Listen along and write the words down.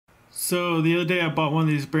So the other day I bought one of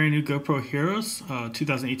these brand new GoPro Heroes,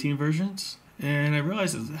 2018 versions, and I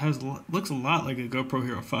realized looks a lot like a GoPro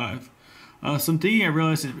Hero 5. Some digging, I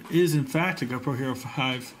realized it is in fact a GoPro Hero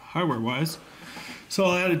 5 hardware-wise. So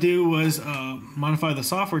all I had to do was modify the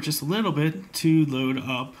software just a little bit to load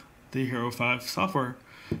up the Hero 5 software.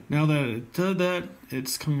 Now that it did that,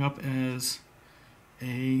 it's coming up as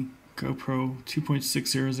a GoPro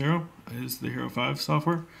 2.600 is the Hero 5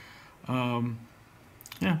 software.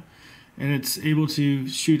 Yeah, and it's able to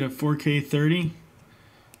shoot at 4K 30.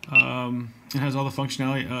 It has all the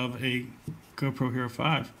functionality of a GoPro Hero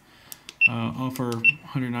 5, all for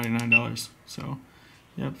 $199. So,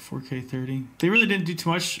 yep, 4K 30. They really didn't do too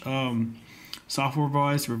much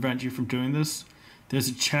software-wise to prevent you from doing this. There's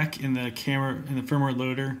a check in the camera, in the firmware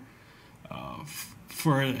loader,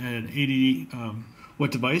 for an ADD,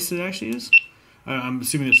 what device it actually is. I'm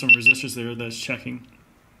assuming there's some resistors there that's checking.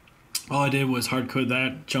 All I did was hard code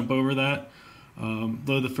that, jump over that,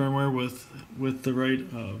 load the firmware with the right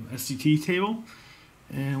SDT table,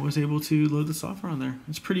 and was able to load the software on there.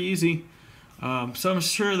 It's pretty easy. So I'm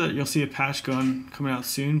sure that you'll see a patch coming out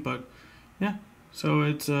soon, but yeah. So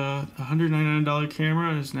it's a $199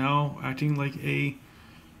 camera is now acting like a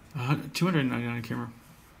 $299 camera.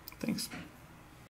 Thanks.